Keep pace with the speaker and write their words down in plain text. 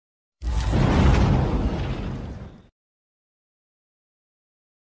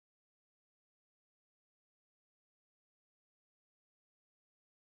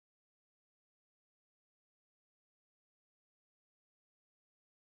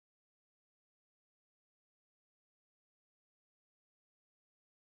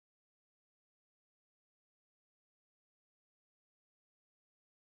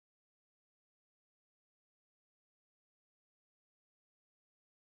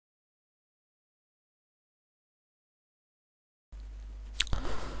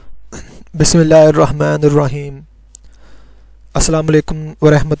बिस्मिल्लाहिर्रहमानिर्रहीम। अस्सलाम वालेकुम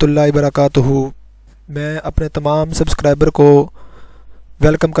वरहमतुल्लाहि वबरकातुहू। मैं अपने तमाम सब्सक्राइबर को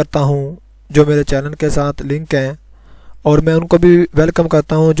वेलकम करता हूं जो मेरे चैनल के साथ लिंक हैं, और मैं उनको भी वेलकम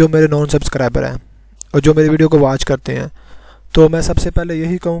करता हूं जो मेरे नॉन सब्सक्राइबर हैं और जो मेरी वीडियो को वॉच करते हैं। तो मैं सबसे पहले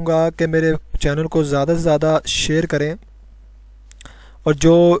यही कहूँगा कि मेरे चैनल को ज़्यादा से ज़्यादा शेयर करें, और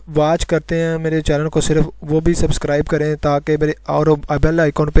जो वॉच करते हैं मेरे चैनल को सिर्फ वो भी सब्सक्राइब करें, ताकि मेरे और बेल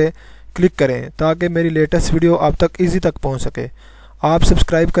आइकॉन पे क्लिक करें ताकि मेरी लेटेस्ट वीडियो आप तक इजी तक पहुंच सके। आप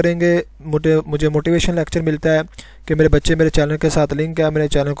सब्सक्राइब करेंगे, मुझे मोटिवेशन लेक्चर मिलता है कि मेरे बच्चे मेरे चैनल के साथ लिंक है, मेरे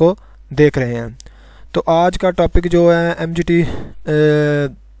चैनल को देख रहे हैं। तो आज का टॉपिक जो है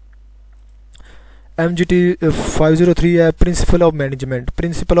MGT503 है, principle of management.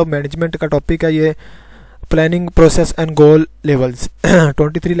 Principle of management का टॉपिक है ये, planning process and goal levels.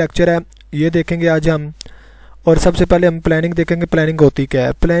 23 lecture है, ये देखेंगे आज हम। और सबसे पहले हम प्लानिंग देखेंगे। प्लानिंग होती क्या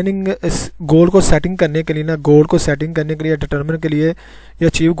है? प्लानिंग इस गोल को सेटिंग करने के लिए गोल को सेटिंग करने के लिए, डिटरमिन के लिए या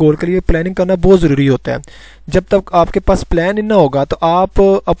अचीव गोल के लिए प्लानिंग करना बहुत ज़रूरी होता है। जब तक आपके पास प्लान ही ना होगा तो आप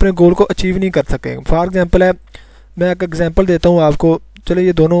अपने गोल को अचीव नहीं कर सकेंगे। फॉर एग्जांपल है, मैं एक एग्जांपल देता हूँ आपको। चलो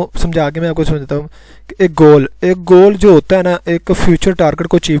ये दोनों समझा के मैं आपको समझ देता हूँ कि एक गोल जो होता है ना, एक फ्यूचर टारगेट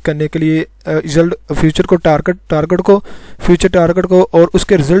को अचीव करने के लिए, रिजल्ट फ्यूचर को टारगेट को फ्यूचर टारगेट को और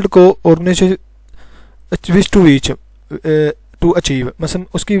उसके रिजल्ट को ऑर्गेनाइजेशन विश टू अचीव। मतलब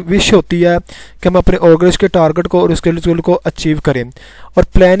उसकी विश होती है कि हम अपने ऑर्गेनाइजेशन के टारगेट को और उसके रिजल्ट को अचीव करें। और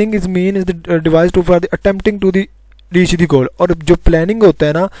planning is mean is the device to for the attempting to the reach the goal. और जो प्लानिंग होता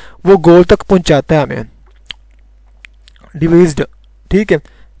है ना, वो गोल तक पहुंचाता है हमें। डिवाइस्ड, ठीक है,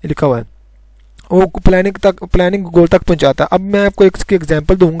 ये लिखा हुआ है, वो प्लानिंग गोल तक पहुंचाता है। अब मैं आपको इसकी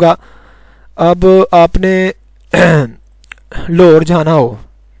एग्जांपल दूंगा। अब आपने लाहौर जाना हो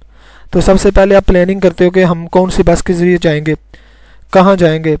तो सबसे पहले आप प्लानिंग करते हो कि हम कौन सी बस के ज़रिए जाएंगे, कहाँ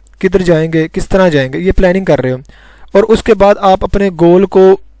जाएंगे, किधर जाएंगे, किस तरह जाएंगे, ये प्लानिंग कर रहे हो। और उसके बाद आप अपने गोल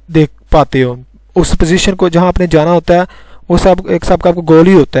को देख पाते हो, उस पोजीशन को जहाँ आपने जाना होता है। वो सब का आपका गोल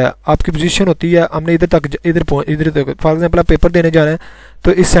ही होता है, आपकी पोजीशन होती है, हमने इधर तक फॉर एग्जांपल आप पेपर देने जाना है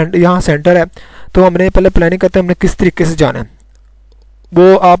तो यहाँ सेंटर है, तो हमने पहले प्लानिंग करते हैं हमने किस तरीके से जाना है,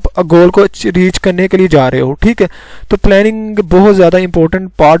 वो आप गोल को रीच करने के लिए जा रहे हो। ठीक है, तो प्लानिंग बहुत ज़्यादा इंपॉर्टेंट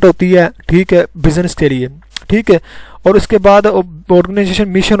पार्ट होती है, ठीक है, बिजनेस के लिए। ठीक है, और उसके बाद ऑर्गेनाइजेशन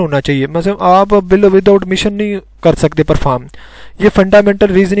मिशन होना चाहिए। मतलब आप विदाउट मिशन नहीं कर सकते परफॉर्म। ये फंडामेंटल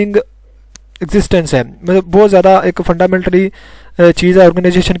रीजनिंग एग्जिस्टेंस है, मतलब बहुत ज़्यादा एक फंडामेंटली चीज़ है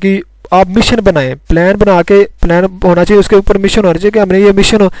ऑर्गेनाइजेशन की। आप मिशन बनाएं, प्लान बना के, प्लान होना चाहिए, उसके ऊपर मिशन होना चाहिए कि हमने ये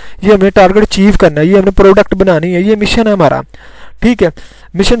मिशन ये हमने टारगेट अचीव करना है, ये हमने प्रोडक्ट बनानी है, ये मिशन है हमारा। ठीक है,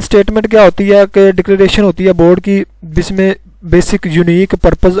 मिशन स्टेटमेंट क्या होती है कि डिक्लेरेशन होती है बोर्ड की, जिसमें बेसिक यूनिक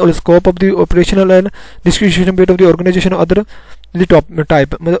पर्पस और scope of the operational and description of the organisation other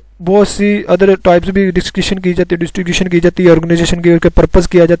type, मतलब बहुत सी अदर टाइप्स भी डिस्क्रिप्शन की जाती है ऑर्गेनाइजेशन की, उसके पर्पस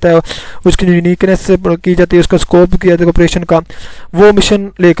किया जाता है, उसकी यूनिकनेस की जाती है, उसका स्कोप किया जाता है ऑपरेशन का, वो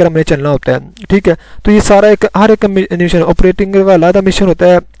मिशन लेकर हमें चलना होता है। ठीक है, तो ये सारा हर एक मिशन, ऑपरेटिंग का अलग मिशन होता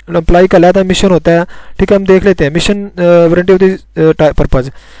है, एम्प्लॉय का अलग मिशन होता है। ठीक है, हम देख लेते हैं mission warranty of the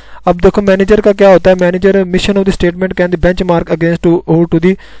purpose. अब देखो मैनेजर का क्या होता है। Manager mission of the statement can the benchmark against to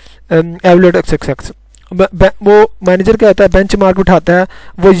the एवलेट success. वो मैनेजर क्या होता है, बेंच मार्क उठाता है,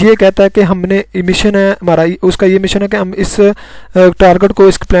 वो ये कहता है कि हमने मिशन है हमारा, उसका ये मिशन है कि हम इस टारगेट को,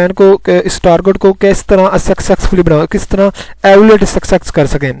 इस प्लान को, इस टारगेट को किस तरह सक्सेसफुली बनाओ, किस तरह एवलेट सक्सेस कर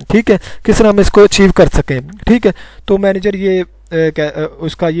सकें। ठीक है, किस तरह हम इसको अचीव कर सकें। ठीक है, तो मैनेजर ये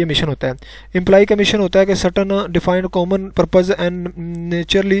उसका ये मिशन होता है। एम्प्लॉय का मिशन होता है कि certain defined common purpose and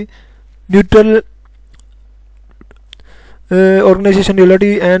naturally neutral organization reality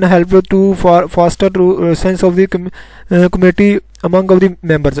and help to foster sense of the community among of the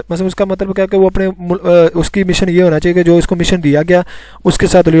members। मतलब उसका मतलब क्या है कि वो अपने उसकी मिशन ये होना चाहिए कि जो इसको मिशन दिया गया उसके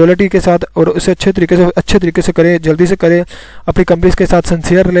साथ लॉयल्टी के साथ, और उसे अच्छे तरीके से करे, जल्दी से करे, अपनी कंपनीज के साथ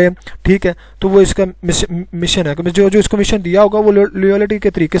सिंसियर ले। ठीक है, तो वो इसका मिशन है कि जो इसको मिशन दिया होगा वो लॉयल्टी के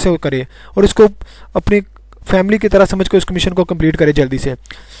तरीके से करे और उसको अपनी फैमिली की तरह समझ कर उसके मिशन को कंप्लीट करे जल्दी से।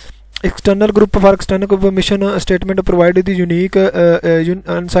 External group for external group mission statement provide the unique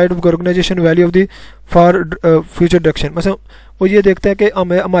inside of organisation value of the for future direction. मतलब वो ये देखते हैं कि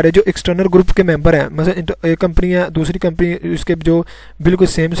हमारे जो एक्सटर्नल ग्रुप के मेंबर हैं, मतलब एक कंपनी है, दूसरी कंपनी उसके जो बिल्कुल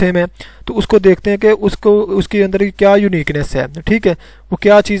सेम है, तो उसको देखते हैं कि उसके अंदर क्या यूनिकनेस है। ठीक है, वो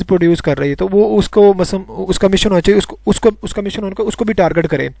क्या चीज़ प्रोड्यूस कर रही है, तो वो उसको मतलब उसका मिशन होना चाहिए, उसका मिशन होना, उसको भी टारगेट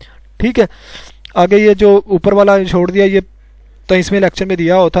करे। ठीक है, आगे ये जो ऊपर वाला छोड़ दिया, ये तो इसमें लेक्चर में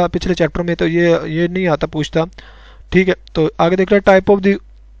दिया होता, पिछले चैप्टर में तो ये नहीं आता पूछता। ठीक है, तो आगे देख रहे हैं type of the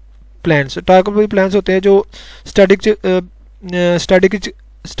plans. Type of the plans होते हैं जो स्टैटिक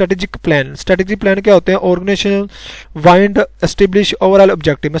स्ट्रेटेजिक प्लान क्या होते हैं? Organisation wind establish overall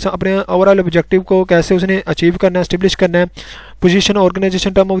objective, मतलब अपने ओवरऑल ऑब्जेक्टिव को कैसे उसने अचीव करना है, एस्टेब्लिश करना है। Position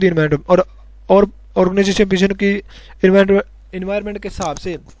organisation term of the environment, और ऑर्गेनाइजेशन पोजीशन की इन्वायरमेंट के हिसाब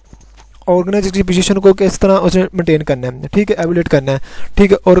से ऑर्गेनाइजेशन की पोजीशन को किस तरह उसे मेंटेन करना है, ठीक है, एवेल्यूएट करना है,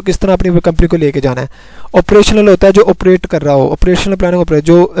 ठीक है, और किस तरह अपनी कंपनी को लेके जाना है। ऑपरेशनल होता है जो ऑपरेट कर रहा हो, ऑपरेशनल प्लानिंग ऑपरेट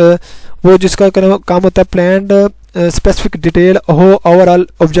जो वो जिसका काम होता है प्लान्ड स्पेसिफिक डिटेल हो overall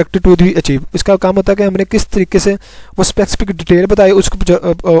objective to the achieve. इसका काम होता है कि हमने किस तरीके से वो स्पेसिफिक डिटेल बताई उसको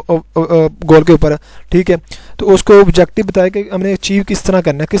गोल के ऊपर, ठीक है, तो उसको ऑब्जेक्टिव बताया कि हमने अचीव किस तरह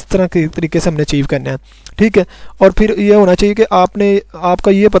करना है, किस तरह के तरीके से हमने अचीव करना है, ठीक है। और फिर ये होना चाहिए कि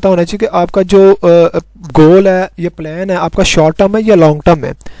आपका ये पता होना चाहिए कि आपका जो गोल है या प्लान है आपका शॉर्ट टर्म है या लॉन्ग टर्म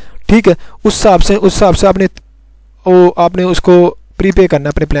है, ठीक है। उस हिसाब से आपने उसको प्रीपे करना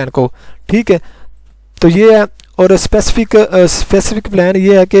है अपने प्लान को, ठीक है। तो ये है। और स्पेसिफिक प्लान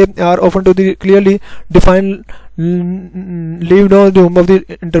ये है कि are open to the clearly define leave no room of the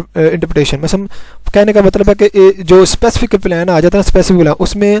interpretation. मतलब कहने का मतलब है कि जो स्पेसिफिक प्लान आ जाता है स्पेसिफिक प्लान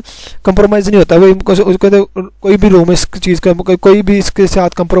उसमें कंप्रोमाइज़ नहीं होता, वो उसको तो कोई भी रूम इस चीज़ का कोई भी इसके साथ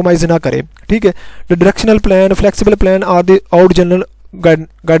कंप्रोमाइज़ ना करे, ठीक है। The directional plan flexible plan are the out general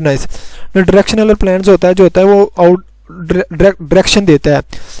guidelines. Directional plan जो होता है वो आउट डायरेक्शन देता है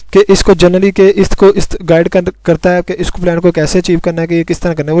कि इसको जनरली के इसको इस गाइड करता है कि इसको प्लान को कैसे अचीव करना है, कि किस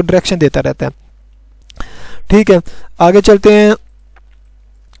तरह करना है, वो डायरेक्शन देता रहता है, ठीक है। आगे चलते हैं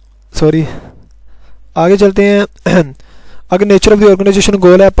अगर नेचर ऑफ द ऑर्गेनाइजेशन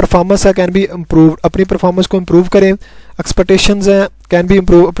गोल है परफॉर्मेंस है कैन बी इम्प्रूव, अपनी परफॉर्मेंस को इम्प्रूव करें। एक्सपेक्टेशंस हैं कैन बी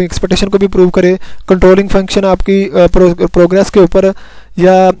इम्प्रूव, अपनी एक्सपेक्टेशन को भी इम्प्रूव करें। कंट्रोलिंग फंक्शन आपकी प्रोग्रेस के ऊपर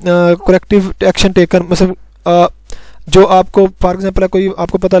या करेक्टिव एक्शन टेकन, मतलब जो आपको फॉर एग्जांपल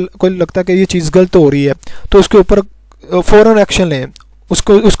कोई लगता है कि ये चीज़ गलत हो रही है तो उसके ऊपर फ़ौरन एक्शन लें,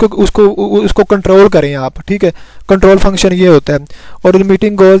 उसको कंट्रोल करें आप, ठीक है। कंट्रोल फंक्शन ये होता है। और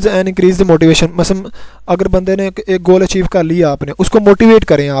meeting goals and increase the motivation, मतलब अगर बंदे ने एक गोल अचीव कर लिया आपने उसको मोटिवेट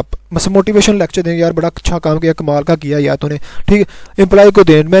करें आप, मतलब मोटिवेशन लेक्चर दें, यार बड़ा अच्छा काम किया, कमाल का किया यार तूने, ठीक है। एम्प्लॉय को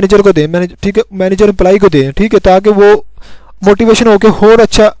दें, मैनेजर को दें, ठीक है, मैनेजर एम्प्लॉय को दें, ठीक है, ताकि वो मोटिवेशन होकर और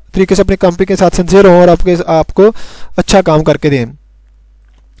अच्छा तरीके से अपने कंपनी के साथ सिंसियर हो और आपको अच्छा काम करके दें।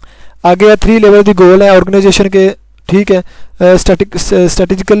 आगे 3 लेवल दी गोल है ऑर्गेनाइजेशन के, ठीक है।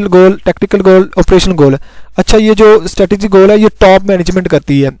 स्ट्रेटेजिकल गोल, टैक्टिकल गोल, ऑपरेशनल गोल। अच्छा, ये जो स्ट्रेटेजिक गोल है ये टॉप मैनेजमेंट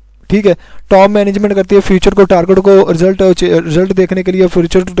करती है, ठीक है। टॉप मैनेजमेंट करती है फ्यूचर को, टारगेट को रिजल्ट देखने के लिए,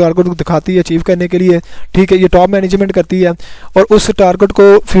 फ्यूचर टारगेट को दिखाती है अचीव करने के लिए, ठीक है। ये टॉप मैनेजमेंट करती है और उस टारगेट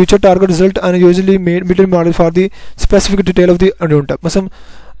को future target result usually middle model for the specific detail of the account. मतलब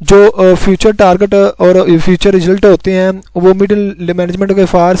जो फ्यूचर टारगेट और फ्यूचर रिजल्ट होते हैं वो मिडिल मैनेजमेंट के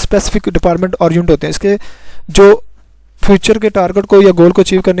फार स्पेसिफिक डिपार्टमेंट ओरिएंट होते हैं। इसके जो फ्यूचर के टारगेट को या गोल को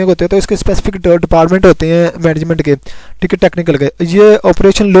अचीव करने को होते हैं तो इसके स्पेसिफिक डिपार्टमेंट होते हैं मैनेजमेंट के, ठीक है, टेक्निकल के। ये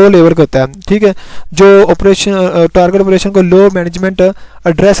ऑपरेशन लो लेवल का होता है, ठीक है। जो ऑपरेशन टारगेट ऑपरेशन को लो मैनेजमेंट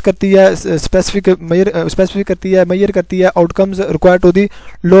एड्रेस करती है, स्पेसिफिक करती है outcomes required to the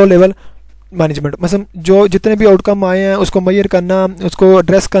low level management. मतलब जो जितने भी आउटकम आए हैं उसको मेजर करना, उसको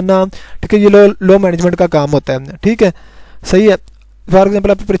एड्रेस करना, ठीक है, ये लो मैनेजमेंट का काम होता है, ठीक है, सही है। फॉर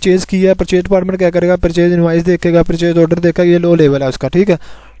एग्जांपल आप परचेज़ किया, परचेज डिपार्टमेंट क्या करेगा, परचेज इनवाइस देखेगा, परचेज ऑर्डर देखेगा, ये लो लेवल है उसका, ठीक है।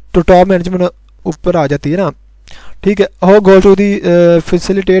 तो टॉप मैनेजमेंट ऊपर आ जाती है ना, ठीक है। How goal to the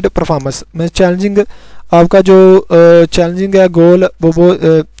facilitate performance में चैलेंजिंग, आपका जो चैलेंजिंग है गोल वो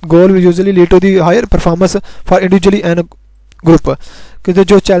गोल usually lead to the higher performance for individually and group. क्योंकि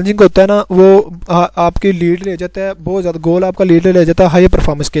जो चैलेंजिंग होता है ना वो आपकी लीड ले जाता है, बहुत ज़्यादा गोल आपका लीड ले जाता है हाई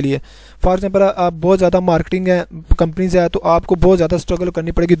परफॉर्मेंस के लिए। फॉर एग्जांपल आप बहुत ज़्यादा मार्केटिंग है, कंपनीज है, तो आपको बहुत ज़्यादा स्ट्रगल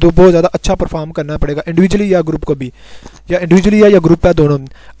करनी पड़ेगी, बहुत ज़्यादा अच्छा परफॉर्म करना पड़ेगा इंडिविजुअली या ग्रुप को भी, या इंडिविजुअली या ग्रुप है दोनों।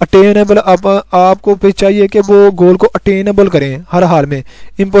 अटेनेबल आपको फिर चाहिए कि वो गोल को अटेनेबल करें हर हाल में।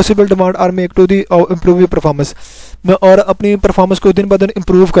 Impossible demand are make to the improve performance, और अपनी परफॉर्मेंस को दिन ब दिन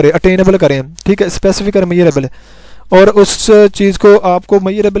इम्प्रूव करें, अटेनेबल करें, ठीक है, स्पेसिफिक और मेजरेबल। और उस चीज़ को आपको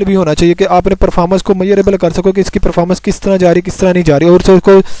मेजरेबल भी होना चाहिए कि आप अपने परफॉर्मेंस को मेजरेबल कर सको कि इसकी परफॉर्मेंस किस तरह जा रही, किस तरह नहीं जा रही, और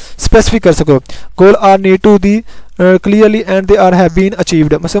उसको स्पेसिफिक कर सको। गोल are need to the clearly and they are have been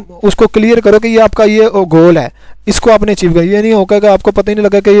achieved, मतलब उसको क्लियर करो कि ये आपका ये गोल है, इसको आपने अचीव किया। ये नहीं होगा कि आपको पता ही नहीं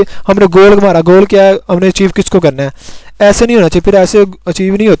लगा कि हमने गोल, हमारा गोल क्या है, हमने अचीव किसको करना है, ऐसे नहीं होना चाहिए, फिर ऐसे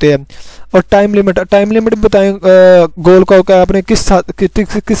अचीव नहीं होते हैं। और टाइम लिमिट बताएं गोल का क्या आपने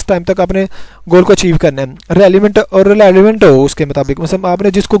किस टाइम तक आपने गोल को अचीव करना है। रेलिवेंट हो उसके मुताबिक, मतलब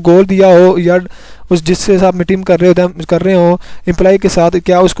आपने जिसको गोल दिया हो या उस जिससे आप मीटिंग कर रहे हो एम्प्लॉय के साथ,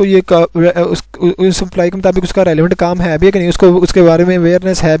 क्या उसको ये उस एम्प्लॉय के मुताबिक उसका रेलिवेंट काम है भी है कि नहीं, उसको उसके बारे में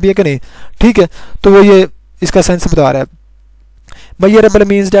अवेयरनेस है भी है कि नहीं, ठीक है। तो वो ये इसका सेंस बता रहा है। measurable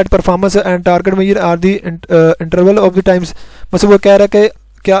means that performance and target measure are the interval of the times, मतलब वो कह रहा है कि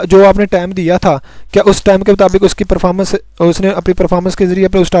क्या जो आपने टाइम दिया था क्या उस टाइम के मुताबिक उसकी परफॉर्मेंस उसने अपनी परफॉर्मेंस के जरिए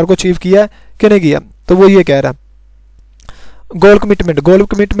अपने उस टारगेट को अचीव किया है कि नहीं किया, तो वो ये कह रहा है। गोल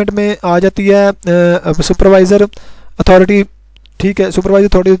कमिटमेंट में आ जाती है सुपरवाइजर अथॉरिटी, ठीक है, supervisor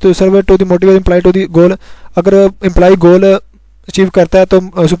authority to serve to the motivate employ to the goal. अगर एम्प्लॉय गोल अचीव करता है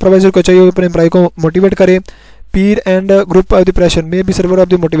तो सुपरवाइजर को चाहिए अपने एम्प्लॉय को मोटिवेट करे। पीर and group of the pressure में भी सर्वर ऑफ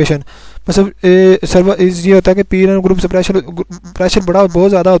द मोटिवेशन, मतलब सर्वर ये होता है कि पीर एंड ग्रुप से प्रेशर बहुत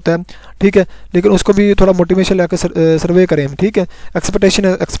ज़्यादा होता है, ठीक है, लेकिन उसको भी थोड़ा मोटिवेशन लेकर सर्वे करें, ठीक है।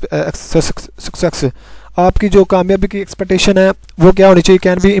 एक्सपेक्टेशन सक्सेस, आपकी जो कामयाबी की एक्सपेक्टेशन है वो क्या होनी चाहिए,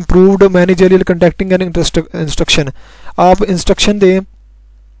 can be improved managerial conducting and instruction, आप इंस्ट्रक्शन दें,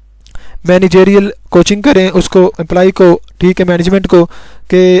 मैनेजरियल कोचिंग करें उसको एम्प्लॉय को, ठीक है, मैनेजमेंट को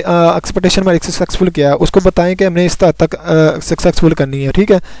कि एक्सपेक्टेशन हमारी सक्सेसफुल किया है, उसको बताएं कि हमने इस हद तक सक्सेसफुल करनी है,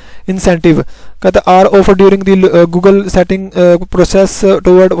 ठीक है। इंसेंटिव कहते are offer during the Google setting process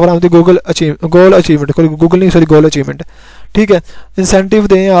toward from the goal achievement, ठीक है। इंसेंटिव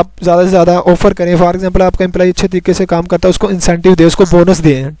दें, आप ज़्यादा से ज़्यादा ऑफर करें। फॉर एग्जांपल आपका एम्प्लॉय अच्छे तरीके से काम करता है, उसको इंसेंटिव दें, उसको बोनस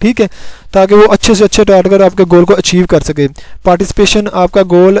दें, ठीक है, ताकि वो अच्छे से अच्छे टारगेट आपके गोल को अचीव कर सके। पार्टिसिपेशन, आपका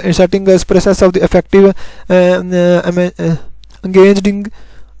गोल in setting process of the effective engaging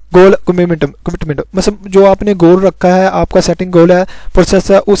goal commitment, मतलब जो आपने गोल रखा है, आपका सेटिंग गोल है,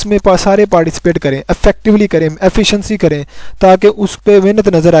 प्रोसेस है, उसमें सारे पार्टिसिपेट करें, इफेक्टिवली करें, एफिशिएंसी करें, ताकि उस पर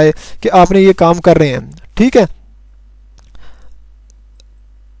मेहनत नज़र आए कि आपने ये काम कर रहे हैं, ठीक है।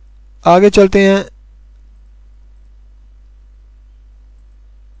 आगे चलते हैं,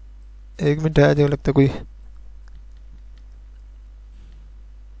 एक मिनट है, जो लगता है कोई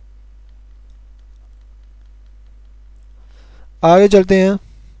आगे चलते हैं,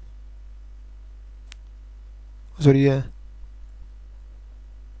 सॉरी है,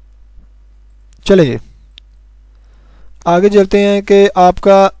 चलिए आगे चलते हैं कि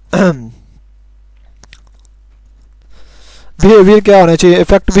आपका बिहेवियर क्या होना चाहिए,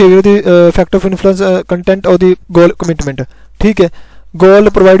 effect behaviour effect of influence content of the goal commitment, ठीक है। गोल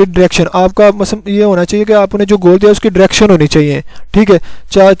प्रोवाइडेड डायरेक्शन, आपका मतलब ये होना चाहिए कि आपने जो गोल दिया उसकी डायरेक्शन होनी चाहिए, ठीक है,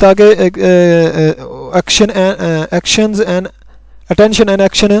 ताकि actions and attention and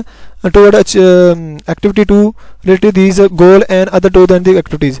action toward activity to relate these goal and other to the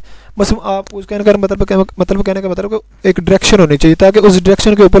activities, मतलब आप उस कहने का मतलब एक डायरेक्शन होनी चाहिए ताकि उस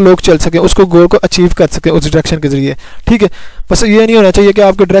डायरेक्शन के ऊपर लोग चल सकें, उसको गोल को अचीव कर सकें उस डायरेक्शन के जरिए, ठीक है। बस ये नहीं होना चाहिए कि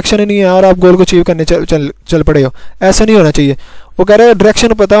आपकी डायरेक्शन ही नहीं है और आप गोल को अचीव करने चल पड़े हो, ऐसा नहीं होना चाहिए। वो कह रहे हैं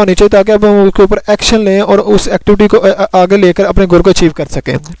डायरेक्शन पता होनी चाहिए ताकि आप उसके ऊपर एक्शन लें और उस एक्टिविटी को आगे लेकर अपने गोल को अचीव कर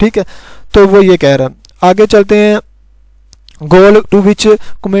सकें, ठीक है। तो वो ये कह रहा है। आगे चलते हैं, goal to which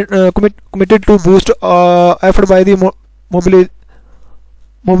committed to boost effort by the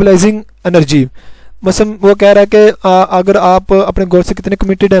mobilizing energy, मतलब वो कह रहा है कि अगर आप अपने गोल से कितने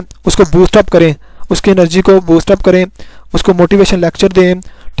कमिटेड हैं उसको बूस्ट अप करें, उसकी एनर्जी को बूस्ट अप करें, उसको मोटिवेशन लेक्चर दें,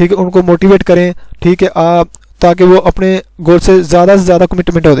 ठीक है, उनको मोटिवेट करें, ठीक है, ताकि वो अपने गोल से ज़्यादा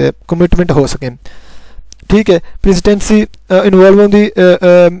कमिटमेंट हो सकें, ठीक है। Presidency involve on the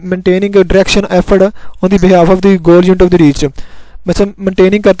maintaining direction effort on the behalf of the goal unit of the reach, मतलब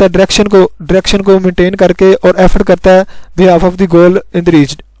मेंटेनिंग करता है डायरेक्शन को मेंटेन करके और एफर्ट करता है behalf of the goal in the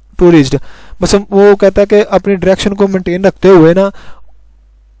reached, मतलब वो कहता है कि अपनी डायरेक्शन को मेंटेन रखते हुए ना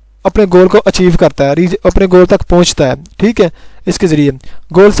अपने गोल को अचीव करता है, अपने गोल तक पहुंचता है, ठीक है, इसके जरिए।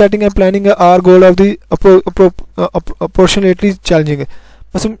 Goal setting and planning our goal of the अप्रोपोर्शनेटली challenging,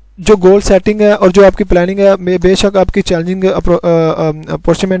 मतलब जो गोल सेटिंग है और जो आपकी प्लानिंग है बेशक आपकी चैलेंजिंग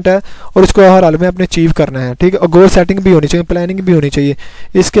अप्रोचमेंट है और उसको हर हाल में आपने अचीव करना है, ठीक है, और गोल सेटिंग भी होनी चाहिए, प्लानिंग भी होनी चाहिए,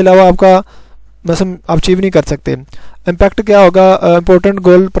 इसके अलावा आपका मतलब आप अचीव नहीं कर सकते। इम्पैक्ट क्या होगा, इंपॉर्टेंट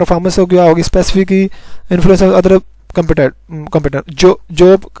गोल परफॉर्मेंस हो क्या होगी, specific influence of other computer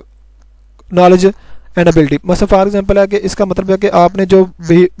job knowledge and ability, मतलब फॉर एग्जांपल है कि इसका मतलब है कि आपने जो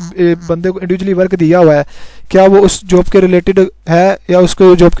बंदे को इंडिविजुअली वर्क दिया हुआ है क्या वो उस जॉब के रिलेटेड है या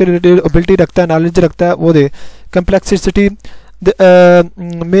उसको जॉब के रिलेटेड एबिलिटी रखता है, नॉलेज रखता है, वो दे। Complexity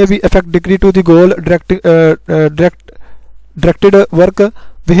may be affect degree to the goal directed work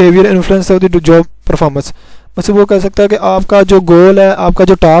behaviour influence of the job performance, मतलब वो कह सकता है कि आपका जो गोल है, आपका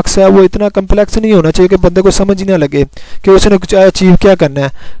जो टास्क है वो इतना कम्प्लेक्स नहीं होना चाहिए कि बंदे को समझ ही ना लगे कि उसने कुछ अचीव क्या करना है,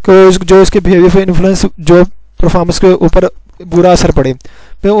 कि जो उसके बिहेवियर पर इन्फ्लुएंस जो परफॉर्मेंस के ऊपर बुरा असर पड़े,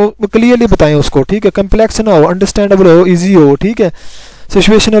 तो वो क्लियरली बताएं उसको, ठीक है, कम्प्लेक्स ना हो, अंडरस्टैंडेबल हो, ईजी हो, ठीक है।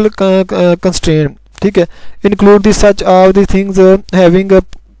 सिचुएशनल कंस्ट्रेंट, ठीक है, include the such of the things having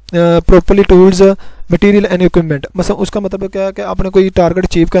properly tools material and equipment. मतलब उसका मतलब क्या है कि आपने कोई टारगेट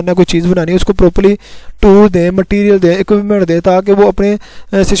अचीव करना है, कोई चीज़ बनानी है, उसको प्रॉपर्ली टूल दें, मटेरियल दें, इक्विपमेंट दें, ताकि वो अपने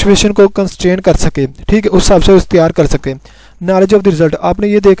सिचुएशन को कंस्ट्रेन कर सके, ठीक है, उस हिसाब से उस तैयार कर सके। नॉलेज ऑफ द रिजल्ट, आपने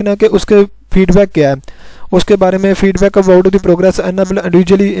ये देखना है कि उसके फीडबैक क्या है, उसके बारे में feedback about the progress enable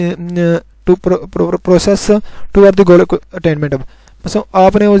individually to process toward the goal attainment. मतलब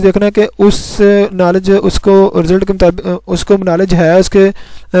आपने उस देखना है कि उस नॉलेज, उसको रिजल्ट के मुताबिक उसको नॉलेज है, उसके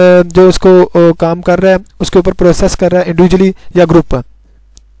जो उसको काम कर रहा है उसके ऊपर प्रोसेस कर रहा है इंडिविजुअली या ग्रुप,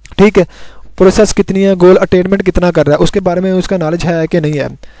 ठीक है, प्रोसेस कितनी है, गोल अटेनमेंट कितना कर रहा है, उसके बारे में उसका नॉलेज है कि नहीं है।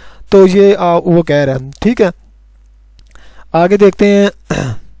 तो ये वो कह रहा है, ठीक है। आगे देखते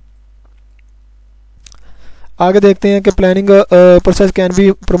हैं कि planning process can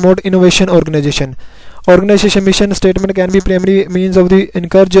be promote innovation organisation. Organisation mission statement can be primary means of the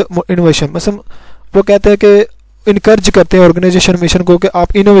encourage innovation. मतलब वो कहते हैं कि इनकरेज करते हैं ऑर्गेनाइजेशन मिशन को कि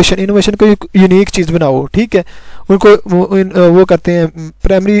आप इनोवेशन को एक यूनिक चीज़ बनाओ, ठीक है, उनको वो करते हैं।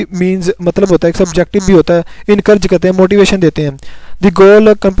 प्राइमरी मीन्स मतलब होता है, एक सब्जेक्टिव भी होता है, इनकरेज करते हैं, मोटिवेशन देते हैं। The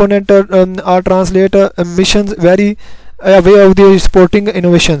goal component are translate mission very way of the supporting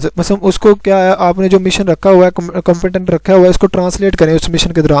innovations. मतलब उसको क्या है, आपने जो मिशन रखा हुआ है, कंपोनेंट रखा हुआ है, उसको ट्रांसलेट करें उस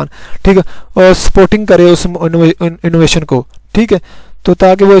मिशन के दौरान, ठीक है, और सपोर्टिंग करें उस इनोवेशन को, ठीक है, तो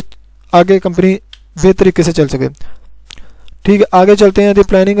ताकि वो आगे कंपनी बेहतर तरीके से चल सके, ठीक है। आगे चलते हैं। The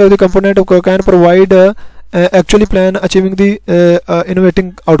planning of the component can provide actually plan achieving the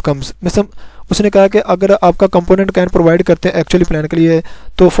innovating outcomes. मतलब उसने कहा कि अगर आपका कंपोनेंट कैन प्रोवाइड करते हैं एक्चुअली प्लान के लिए,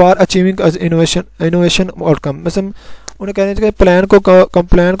 तो फॉर अचीविंग इनोवेशन आउटकम। मतलब उन्हें कहना चाहिए प्लान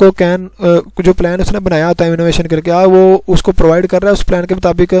को कैन जो प्लान उसने बनाया होता है इनोवेशन के लिए, क्या वो उसको प्रोवाइड कर रहा है, उस प्लान के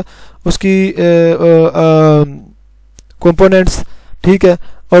मुताबिक उसकी कंपोनेंट्स, ठीक है,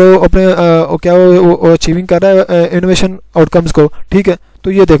 और वो अपने क्या वो अचीविंग कर रहा है इनोवेशन आउटकम्स को, ठीक है।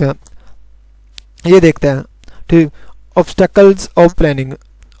 तो ये देखते हैं, ठीक। ऑब्स्टेकल्स ऑफ प्लानिंग,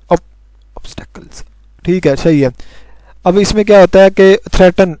 ऑब्स्टेकल्स, ठीक है, सही है। अब इसमें क्या होता है कि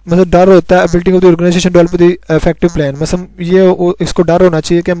थ्रेटन मतलब डर होता है, ability of the organisation develop the effective plan. मतलब ये इसको डर होना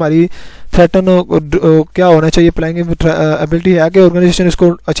चाहिए कि हमारी थ्रेटन क्या होना चाहिए, प्लानिंग एबिलिटी है कि ऑर्गेनाइजेशन इसको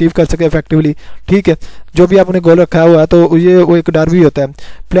अचीव कर सके इफेक्टिवली, ठीक है, जो भी आपने गोल रखा हुआ है, तो ये वो एक डर भी होता है।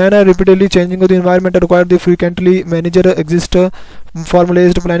 Plan are repeatedly changing of the environment required the frequently manager exist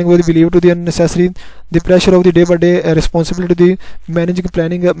formalized planning was believed to be unnecessary. The pressure of the day by day responsibility to the managing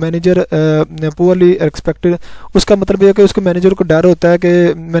planning manager poorly expected. उसका मतलब ये है कि उसको manager को डर होता है कि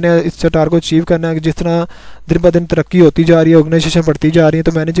मैंने इस टारगेट को अचीव करना है। जिस तरह दिन ब दिन तरक्की होती जा रही है, ऑर्गेनाइजेशन बढ़ती जा रही है,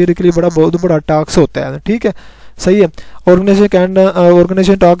 तो मैनेजर के लिए बहुत बड़ा टास्क होता है, ठीक है, सही है।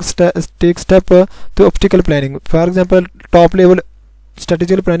 Organisation take step to obstacle planning. For example top level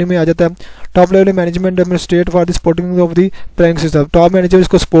strategical planning में आ जाता है। Top level management administrate for the supporting of the planning system. Top manager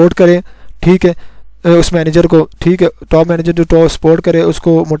इसको सपोर्ट करे, ठीक है, उस मैनेजर को, ठीक है, टॉप मैनेजर जो टॉप सपोर्ट करे,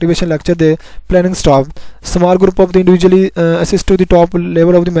 उसको motivation lecture they. Planning staff small group of the individually assist to the top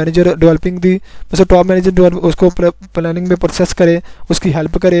level of the manager developing दी। मतलब टॉप मैनेजर उसको प्लानिंग में प्रोसेस करे, उसकी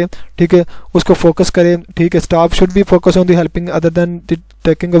हेल्प करे, ठीक है, उसको फोकस करे, ठीक है। Staff should be focus on the helping other than the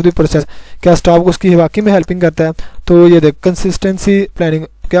taking of the process. क्या स्टाफ उसकी वाकई में हेल्पिंग करता है? तो ये देख कंसिस्टेंसी प्लानिंग,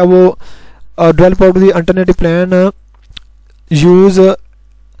 क्या वो develop out the alternative plan use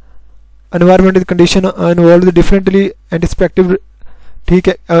environmental condition involved differently and respective, ठीक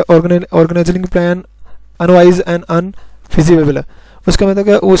है। Organising plan unwise and अनफिजिबल। उसका मतलब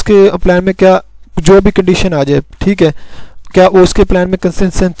क्या उसके प्लान में क्या जो भी कंडीशन आ जाए, ठीक है, क्या उसके प्लान में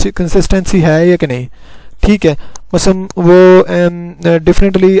कंसिस्टेंसी है या कि नहीं, ठीक है। मतलब वो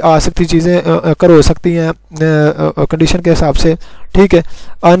डिफरेंटली आ सकती चीज़ें कर हो सकती हैं कंडीशन के हिसाब से, ठीक है।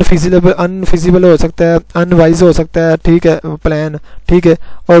 अनफिजिबल हो सकता है, अनवाइज हो सकता है, ठीक है, प्लान, ठीक है।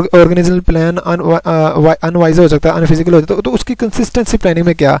 और ऑर्गेनाइजेशनल प्लान अनवाइज हो सकता है, अनफिजिकल हो सकता है। तो उसकी कंसिस्टेंसी प्लानिंग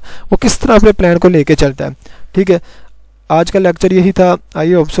में क्या, वो किस तरह अपने प्लान को लेके चलता है, ठीक है। आज का लेक्चर यही था।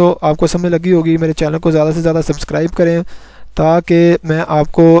 आई होप सो आपको समझ लगी होगी। मेरे चैनल को ज़्यादा से ज़्यादा सब्सक्राइब करें ताकि मैं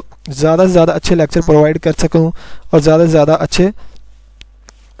आपको ज़्यादा से ज़्यादा अच्छे लेक्चर प्रोवाइड कर सकूं और ज़्यादा से ज़्यादा अच्छे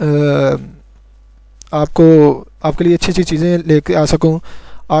आपके लिए अच्छी अच्छी चीज़ें लेके आ सकूं।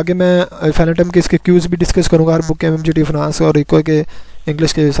 आगे मैं फाइनल टर्म के इसके क्यूज़ भी डिस्कस करूंगा, हर बुक के MGT फाइनेंस और इको के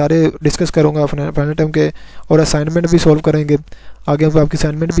इंग्लिश के सारे डिस्कस करूंगा फाइनल टर्म के, और असाइनमेंट भी सॉल्व करेंगे। आगे आपकी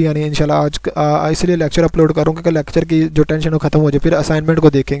असाइनमेंट भी आनी है इंशाल्लाह। आज इसलिए लेक्चर अपलोड करूँगा कि लेक्चर की जो टेंशन वो ख़त्म हो जाए, फिर असाइनमेंट को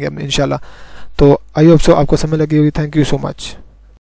देखेंगे हम इंशाल्लाह। तो आई होप सो आपको समझ लगी होगी। Thank you so much.